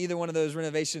plan either one of those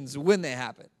renovations when they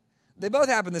happened. They both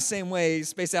happened the same way,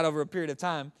 spaced out over a period of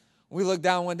time. We looked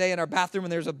down one day in our bathroom,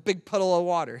 and there was a big puddle of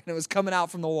water, and it was coming out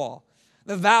from the wall.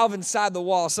 The valve inside the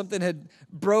wall, something had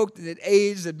broke, it had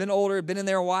aged, had been older, had been in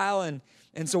there a while, and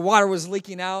so water was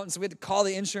leaking out, and so we had to call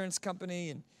the insurance company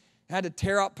and had to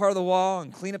tear out part of the wall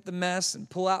and clean up the mess and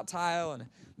pull out tile, and a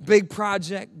big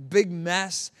project, big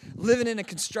mess, living in a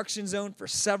construction zone for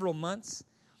several months.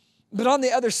 But on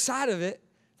the other side of it,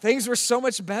 things were so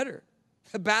much better.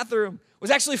 The bathroom was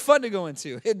actually fun to go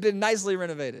into. It had been nicely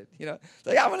renovated. You know,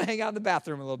 like, I want to hang out in the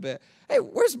bathroom a little bit. Hey,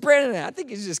 where's Brandon at? I think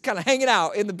he's just kind of hanging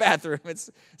out in the bathroom. It's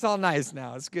all nice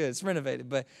now. It's good. It's renovated.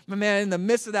 But man, in the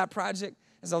midst of that project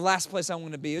is the last place I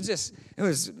want to be. It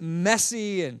was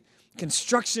messy and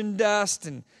construction dust,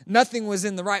 and nothing was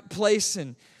in the right place,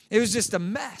 and it was just a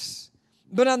mess.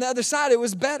 But on the other side, it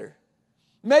was better.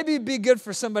 Maybe it'd be good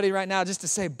for somebody right now just to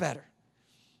say better.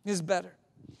 It's better.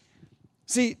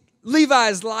 See,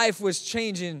 Levi's life was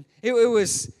changing. It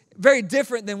was very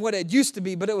different than what it used to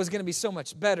be, but it was going to be so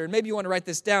much better. And maybe you want to write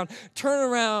this down.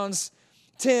 Turnarounds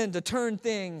tend to turn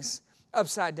things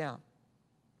upside down.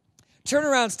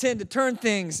 Turnarounds tend to turn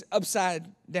things upside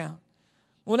down.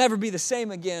 We'll never be the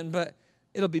same again, but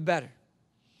it'll be better.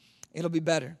 It'll be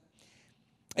better.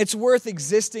 It's worth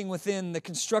existing within the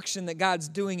construction that God's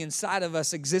doing inside of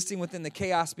us, existing within the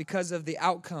chaos because of the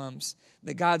outcomes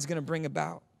that God's going to bring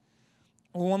about.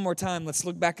 Well, one more time, let's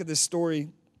look back at this story.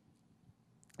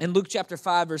 In Luke chapter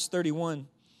 5, verse 31,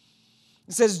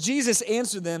 it says, Jesus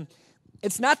answered them,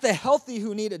 "It's not the healthy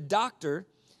who need a doctor,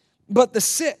 but the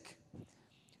sick.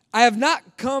 I have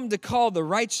not come to call the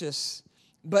righteous,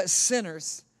 but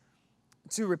sinners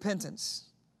to repentance."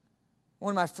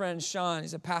 One of my friends, Sean,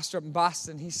 he's a pastor up in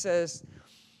Boston, he says,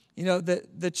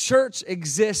 the church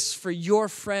exists for your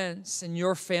friends and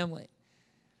your family.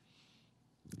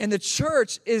 And the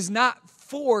church is not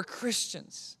for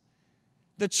Christians.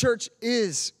 The church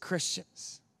is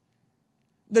Christians.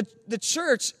 The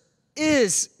church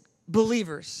is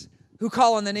believers who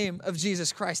call on the name of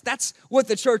Jesus Christ. That's what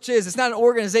the church is. It's not an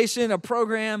organization, a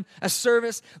program, a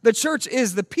service. The church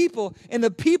is the people, and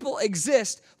the people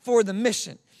exist for the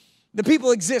mission. The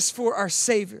people exist for our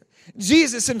Savior.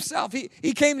 Jesus himself, he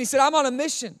came and he said, "I'm on a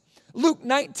mission." Luke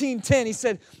 19:10, he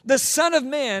said, "The Son of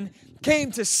Man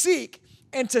came to seek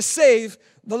and to save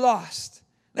the lost."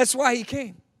 That's why he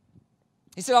came.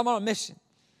 He said, "I'm on a mission."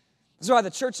 That's why the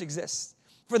church exists,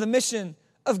 for the mission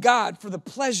of God, for the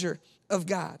pleasure of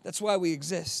God. That's why we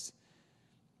exist.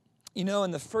 In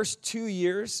the first 2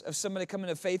 years of somebody coming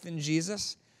to faith in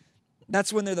Jesus,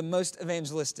 that's when they're the most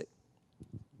evangelistic.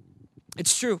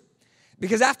 It's true.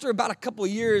 Because after about a couple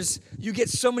of years, you get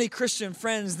so many Christian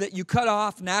friends that you cut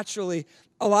off naturally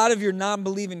a lot of your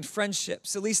non-believing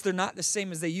friendships. At least they're not the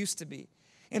same as they used to be.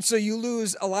 And so you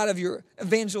lose a lot of your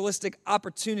evangelistic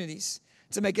opportunities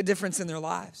to make a difference in their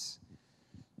lives.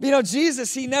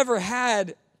 Jesus, he never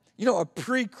had, a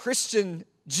pre-Christian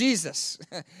Jesus.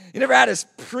 He never had his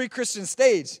pre-Christian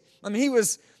stage. He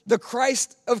was the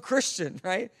Christ of Christian,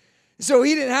 right? So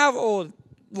he didn't have old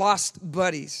lost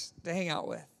buddies to hang out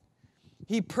with.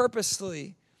 He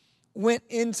purposely went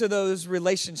into those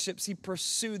relationships. He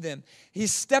pursued them. He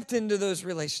stepped into those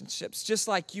relationships, just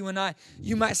like you and I.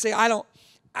 You might say, I don't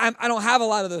have a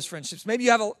lot of those friendships. Maybe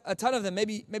you have a ton of them.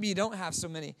 Maybe you don't have so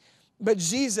many. But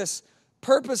Jesus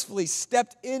purposefully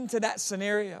stepped into that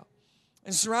scenario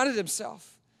and surrounded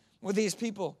himself with these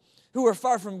people who were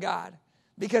far from God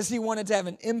because he wanted to have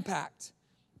an impact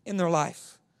in their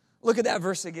life. Look at that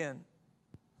verse again.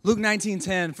 Luke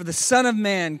 19:10, "For the Son of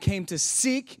Man came to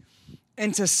seek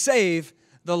and to save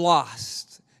the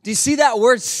lost." Do you see that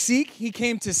word seek? He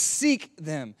came to seek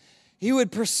them. He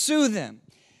would pursue them.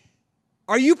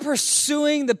 Are you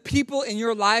pursuing the people in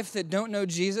your life that don't know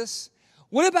Jesus?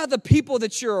 What about the people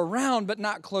that you're around but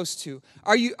not close to?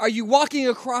 Are you walking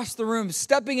across the room,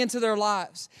 stepping into their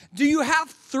lives? Do you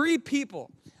have 3 people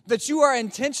that you are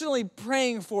intentionally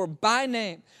praying for by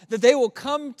name, that they will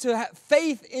come to have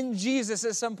faith in Jesus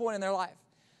at some point in their life?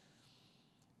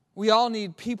 We all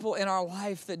need people in our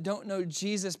life that don't know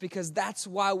Jesus because that's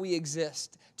why we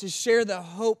exist, to share the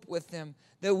hope with them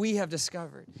that we have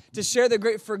discovered, to share the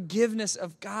great forgiveness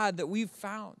of God that we've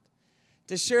found,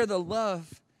 to share the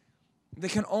love that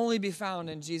can only be found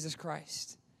in Jesus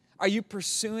Christ. Are you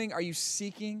pursuing, are you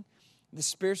seeking the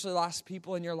spiritually lost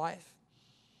people in your life?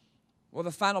 Well,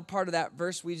 the final part of that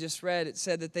verse we just read, it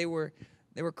said that they were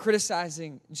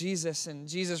criticizing Jesus, and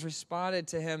Jesus responded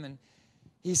to him, and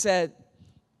he said,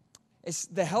 it's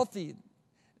the healthy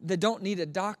that don't need a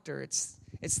doctor. It's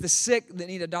the sick that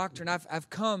need a doctor, and I've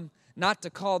come not to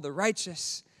call the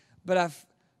righteous, but I've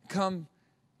come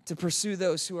to pursue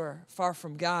those who are far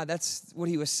from God. That's what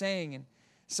he was saying, and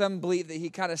some believe that he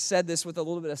kind of said this with a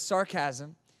little bit of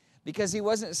sarcasm because he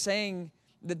wasn't saying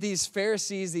that these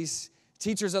Pharisees, these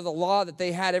teachers of the law, that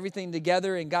they had everything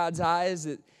together in God's eyes.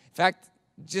 That, in fact,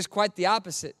 just quite the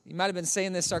opposite. He might have been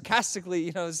saying this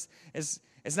sarcastically,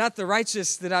 it's not the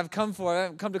righteous that I've come for. I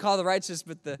haven't come to call the righteous,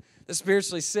 but the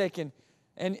spiritually sick. And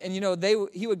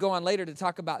he would go on later to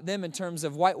talk about them in terms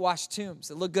of whitewashed tombs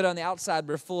that look good on the outside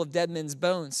but are full of dead men's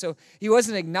bones. So he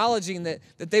wasn't acknowledging that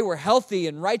they were healthy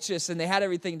and righteous and they had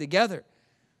everything together.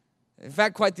 In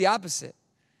fact, quite the opposite.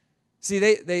 See,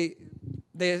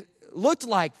 they looked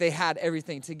like they had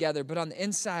everything together, but on the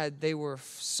inside they were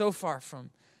so far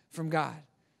from God.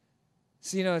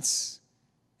 So it's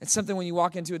something when you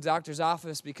walk into a doctor's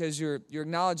office because you're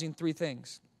acknowledging 3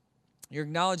 things. You're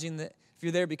acknowledging that if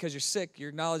you're there because you're sick, you're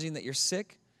acknowledging that you're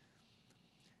sick.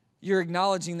 You're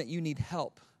acknowledging that you need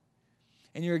help.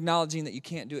 And you're acknowledging that you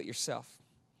can't do it yourself.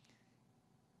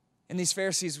 And these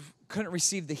Pharisees couldn't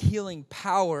receive the healing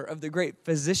power of the great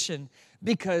physician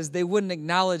because they wouldn't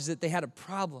acknowledge that they had a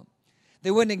problem. They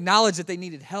wouldn't acknowledge that they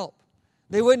needed help.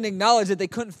 They wouldn't acknowledge that they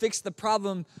couldn't fix the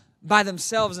problem by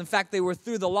themselves. In fact, they were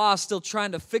through the law still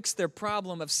trying to fix their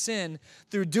problem of sin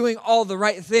through doing all the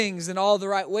right things in all the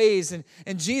right ways. And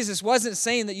Jesus wasn't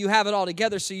saying that you have it all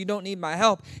together so you don't need my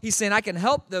help. He's saying I can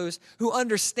help those who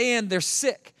understand they're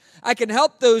sick. I can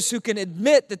help those who can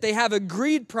admit that they have a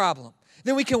greed problem.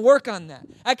 Then we can work on that.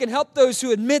 I can help those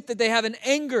who admit that they have an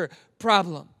anger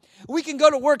problem. We can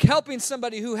go to work helping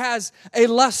somebody who has a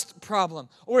lust problem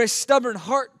or a stubborn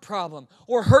heart problem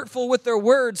or hurtful with their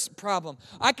words problem.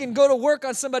 I can go to work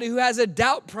on somebody who has a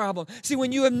doubt problem. See,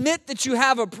 when you admit that you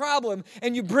have a problem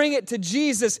and you bring it to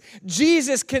Jesus,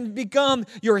 Jesus can become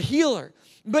your healer.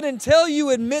 But until you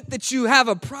admit that you have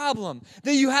a problem,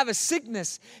 that you have a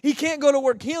sickness, He can't go to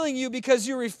work healing you because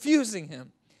you're refusing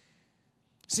Him.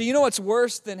 See, you know what's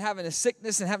worse than having a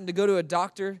sickness and having to go to a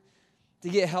doctor to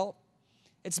get help?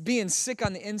 It's being sick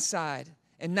on the inside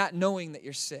and not knowing that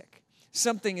you're sick.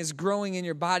 Something is growing in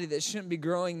your body that shouldn't be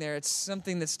growing there. It's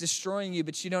something that's destroying you,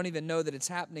 but you don't even know that it's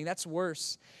happening. That's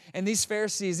worse. And these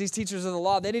Pharisees, these teachers of the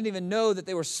law, they didn't even know that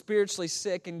they were spiritually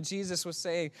sick. And Jesus was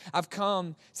saying, I've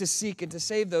come to seek and to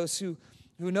save those who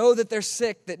know that they're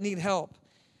sick, that need help.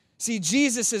 See,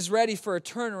 Jesus is ready for a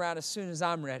turnaround as soon as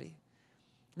I'm ready.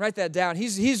 Write that down.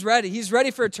 He's ready. He's ready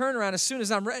for a turnaround as soon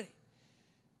as I'm ready.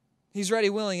 He's ready,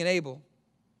 willing, and able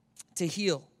to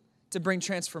heal, to bring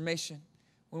transformation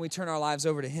when we turn our lives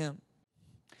over to Him.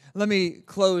 Let me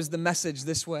close the message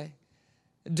this way.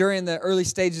 During the early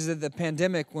stages of the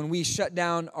pandemic, when we shut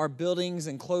down our buildings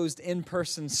and closed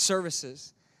in-person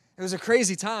services, it was a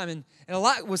crazy time, and a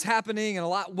lot was happening and a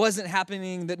lot wasn't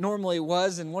happening that normally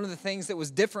was. And one of the things that was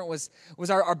different was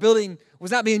our building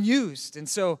was not being used. And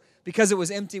so because it was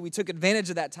empty, we took advantage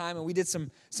of that time and we did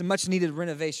some much-needed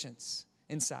renovations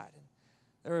inside.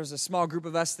 There was a small group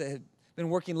of us that had been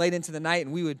working late into the night,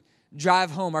 and we would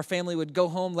drive home. Our family would go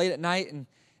home late at night, and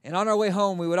on our way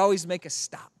home, we would always make a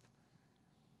stop.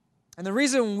 And the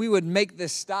reason we would make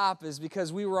this stop is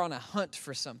because we were on a hunt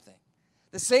for something.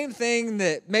 The same thing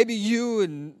that maybe you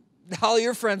and all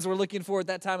your friends were looking for at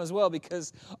that time as well,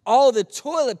 because all the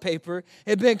toilet paper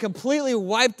had been completely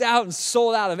wiped out and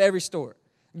sold out of every store.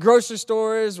 Grocery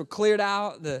stores were cleared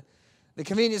out. The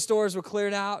convenience stores were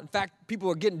cleared out. In fact, people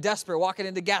were getting desperate, walking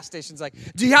into gas stations like,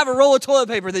 do you have a roll of toilet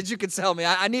paper that you could sell me?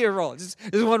 I need a roll. Just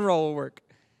one roll will work.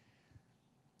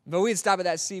 But we'd stop at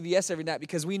that CVS every night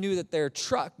because we knew that their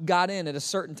truck got in at a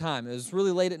certain time. It was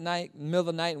really late at night, in the middle of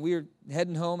the night, and we were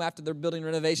heading home after their building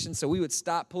renovation, so we would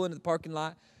stop, pull into the parking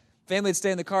lot. Family would stay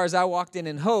in the car as I walked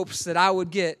in hopes that I would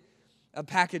get a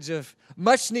package of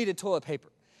much-needed toilet paper.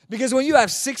 Because when you have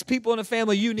 6 people in a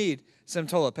family, you need some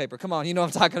toilet paper. Come on, you know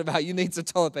what I'm talking about. You need some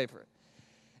toilet paper.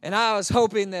 And I was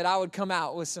hoping that I would come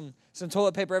out with some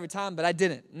toilet paper every time, but I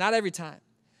didn't. Not every time.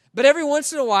 But every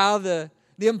once in a while, the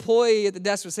employee at the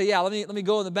desk would say, yeah, let me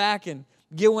go in the back and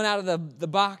get one out of the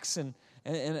box and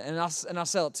I'll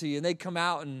sell it to you. And they'd come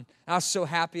out, and I was so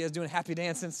happy. I was doing a happy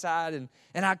dance inside, and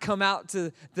I'd come out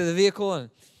to the vehicle,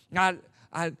 and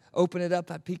I'd open it up,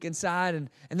 I'd peek inside, and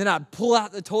then I'd pull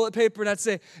out the toilet paper, and I'd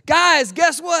say, guys,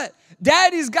 guess what?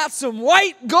 Daddy's got some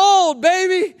white gold,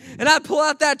 baby. And I'd pull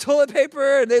out that toilet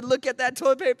paper, and they'd look at that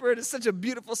toilet paper, and it's such a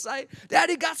beautiful sight.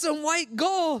 Daddy got some white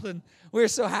gold. And we were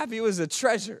so happy. It was a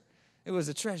treasure. It was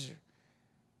a treasure.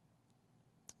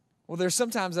 Well, there's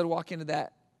sometimes I'd walk into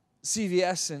that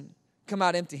CVS and come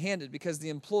out empty-handed because the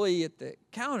employee at the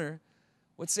counter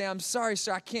would say, I'm sorry,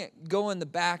 sir, I can't go in the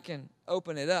back and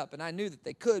open it up. And I knew that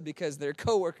they could because their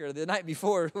coworker the night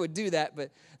before would do that, but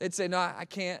they'd say, no, I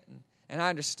can't. And I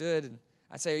understood. And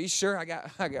I'd say, are you sure? I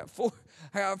got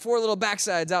four little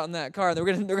backsides out in that car. They're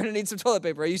gonna need some toilet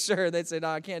paper. Are you sure? And they'd say, no,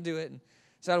 I can't do it. And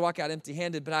so I'd walk out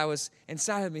empty-handed, but I was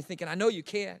inside of me thinking, I know you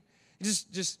can. Just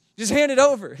hand it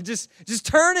over. Just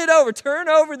turn it over. Turn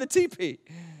over the TP.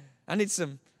 I need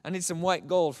some white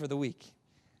gold for the week.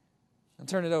 And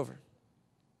turn it over.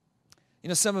 You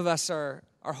know, some of us are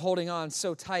holding on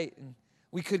so tight, and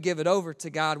we could give it over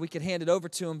to God. We could hand it over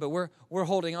to Him, but we're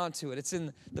holding on to it. It's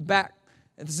in the back.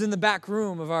 It's in the back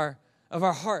room of our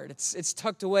heart. It's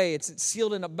tucked away. It's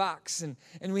sealed in a box,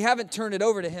 and we haven't turned it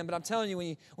over to Him. But I'm telling you,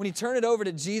 when you turn it over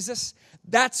to Jesus,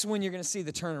 that's when you're going to see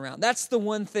the turnaround. That's the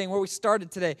one thing where we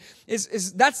started today.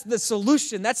 Is that's the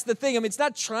solution. That's the thing. I mean, it's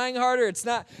not trying harder. It's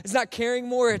not caring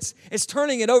more. It's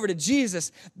turning it over to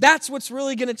Jesus. That's what's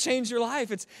really going to change your life.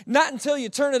 It's not until you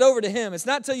turn it over to Him. It's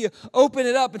not until you open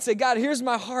it up and say, God, here's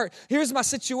my heart. Here's my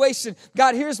situation.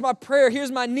 God, here's my prayer.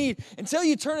 Here's my need. Until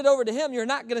you turn it over to Him, you're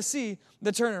not going to see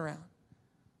the turnaround.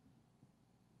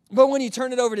 But when you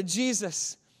turn it over to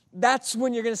Jesus, that's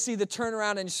when you're going to see the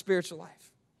turnaround in your spiritual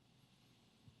life.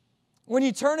 When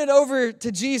you turn it over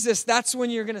to Jesus, that's when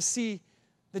you're going to see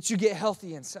that you get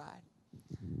healthy inside.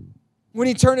 When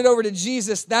you turn it over to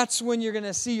Jesus, that's when you're going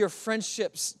to see your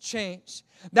friendships change.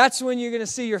 That's when you're going to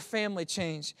see your family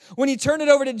change. When you turn it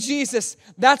over to Jesus,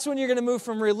 that's when you're going to move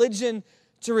from religion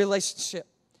to relationship.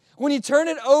 When you turn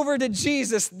it over to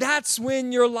Jesus, that's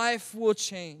when your life will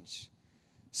change.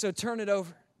 So turn it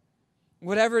over.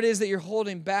 Whatever it is that you're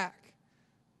holding back,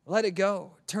 let it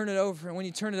go. Turn it over. And when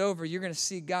you turn it over, you're going to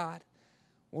see God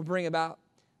will bring about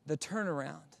the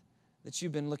turnaround that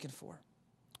you've been looking for.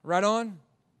 Right on?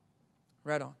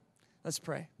 Right on. Let's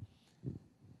pray.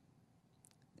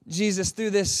 Jesus, through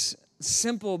this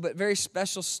simple but very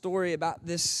special story about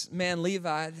this man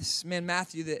Levi, this man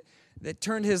Matthew that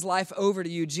turned his life over to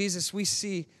you, Jesus, we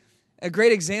see a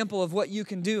great example of what you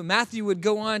can do. Matthew would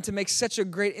go on to make such a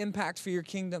great impact for your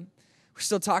kingdom. We're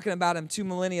still talking about him 2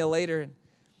 millennia later, and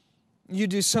you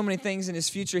do so many things in his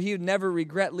future. He would never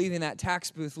regret leaving that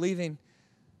tax booth, leaving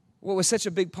what was such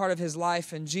a big part of his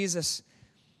life. And Jesus,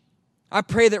 I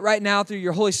pray that right now through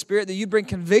your Holy Spirit that you bring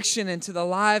conviction into the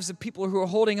lives of people who are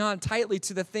holding on tightly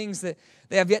to the things that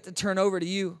they have yet to turn over to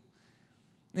you.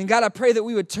 And God, I pray that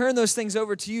we would turn those things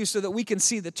over to you so that we can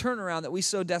see the turnaround that we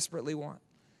so desperately want.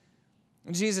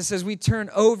 And Jesus, as we turn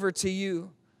over to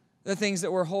you the things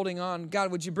that we're holding on,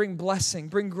 God, would you bring blessing,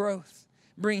 bring growth,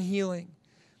 bring healing.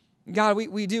 God,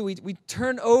 we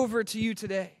turn over to you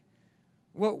today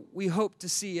what we hope to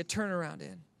see a turnaround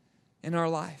in our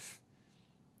life.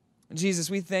 And Jesus,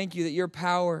 we thank you that your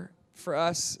power for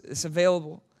us is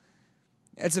available.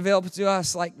 It's available to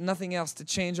us like nothing else to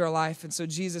change our life. And so,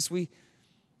 Jesus, we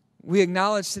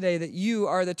acknowledge today that you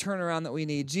are the turnaround that we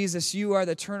need. Jesus, you are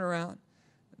the turnaround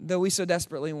that we so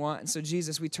desperately want. And so,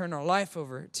 Jesus, we turn our life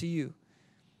over to you.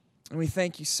 And we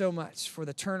thank you so much for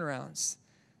the turnarounds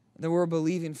that we're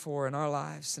believing for in our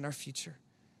lives, in our future,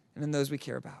 and in those we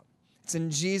care about. It's in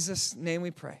Jesus' name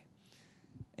we pray.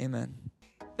 Amen.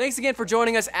 Thanks again for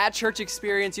joining us at Church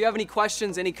Experience. If you have any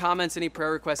questions, any comments, any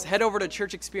prayer requests, head over to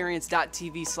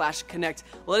churchexperience.tv/connect.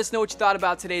 Let us know what you thought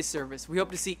about today's service. We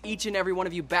hope to see each and every one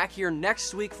of you back here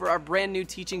next week for our brand new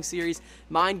teaching series,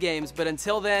 Mind Games. But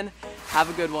until then, have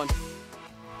a good one.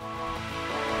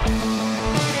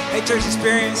 Hey, Church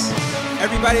Experience,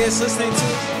 everybody that's listening to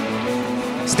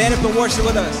us, stand up and worship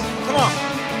with us. Come on.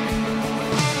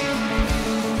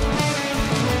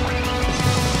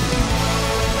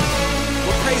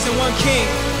 Praising one King,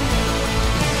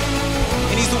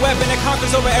 and he's the weapon that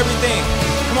conquers over everything.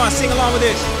 Come on, sing along with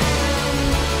this.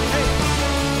 Hey.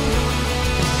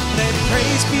 Let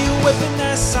praise be a weapon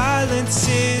that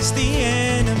silences the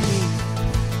enemy.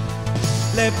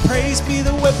 Let praise be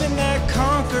the weapon that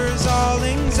conquers all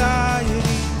anxiety.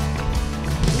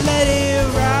 Let it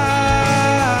rise.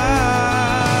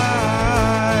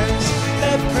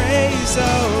 Let praise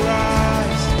arise.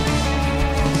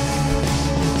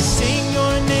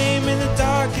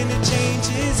 And it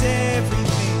changes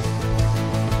everything.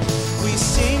 We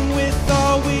sing with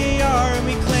all we are and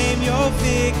we claim your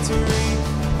victory.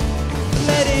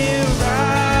 Let it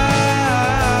rise.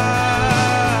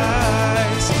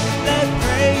 Let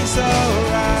praise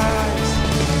arise.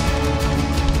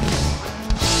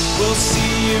 We'll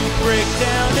see you break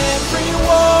down every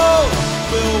wall.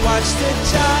 We'll watch the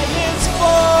giants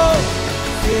fall.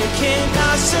 Fear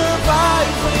cannot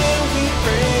survive when we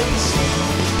praise you.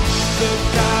 The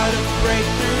God of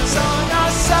breakthroughs on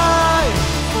our side,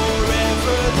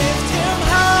 forever lift him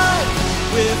high.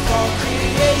 With all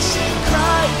creation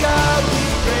cry, God, we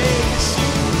praise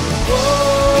you.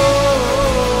 Oh,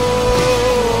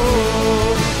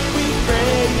 we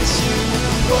praise you.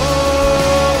 Oh,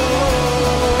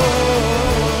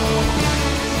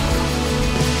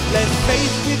 let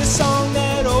faith be the song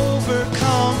that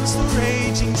overcomes the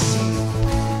raging sea.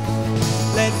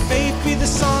 Let faith be the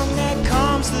song that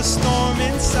calms the storm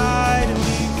inside of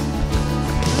me.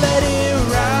 Let it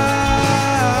rise.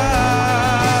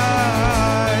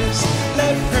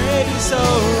 Let praise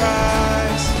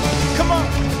arise. Come on.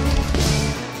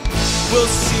 We'll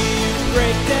see you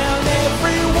break down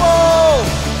every wall.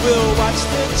 We'll watch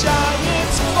the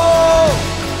giants fall.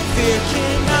 Fear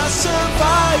cannot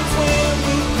survive when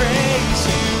we praise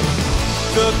you.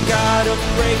 The God of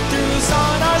breakthroughs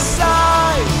on our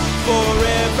side.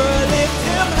 Forever lift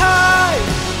him high.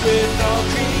 With all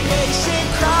creation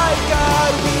cry,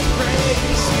 God, we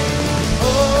praise you.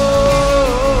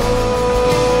 Oh,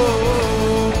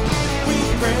 we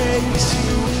praise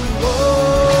you.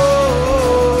 Oh,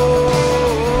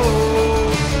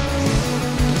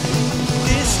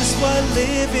 this is what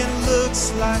living looks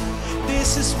like.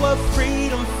 This is what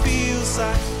freedom feels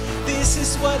like. This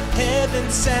is what heaven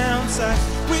sounds like.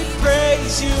 We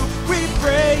praise you, we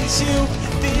praise you.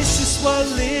 This is what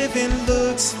living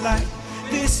looks like.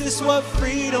 This is what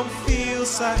freedom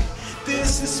feels like.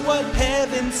 This is what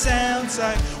heaven sounds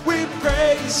like. We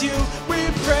praise you, we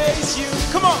praise you.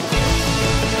 Come on.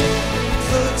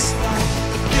 Looks like.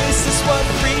 This is what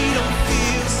freedom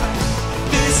feels like.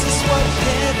 This is what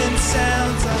heaven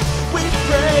sounds like. We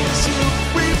praise you,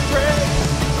 we praise.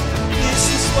 This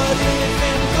is what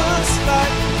living looks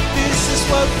like. This is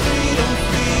what freedom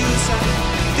feels like.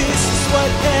 This is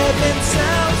what heaven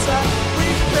sounds like. We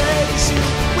praise you,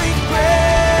 we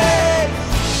praise.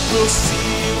 We'll see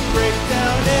you break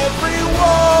down every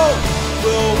wall.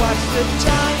 We'll watch the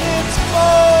giants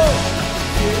fall.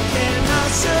 You cannot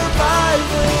survive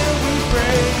when we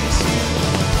praise you.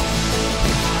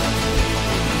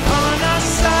 On our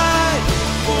side,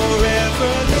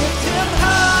 forever lift him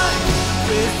high.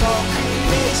 With all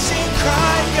creation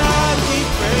cry, God, we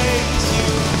praise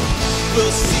you.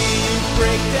 We'll see you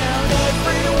break down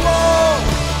every wall.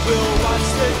 We'll watch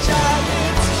the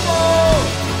giants fall.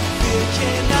 Fear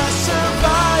cannot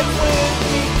survive when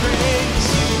we praise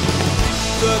you.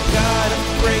 The God of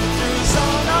breakthrough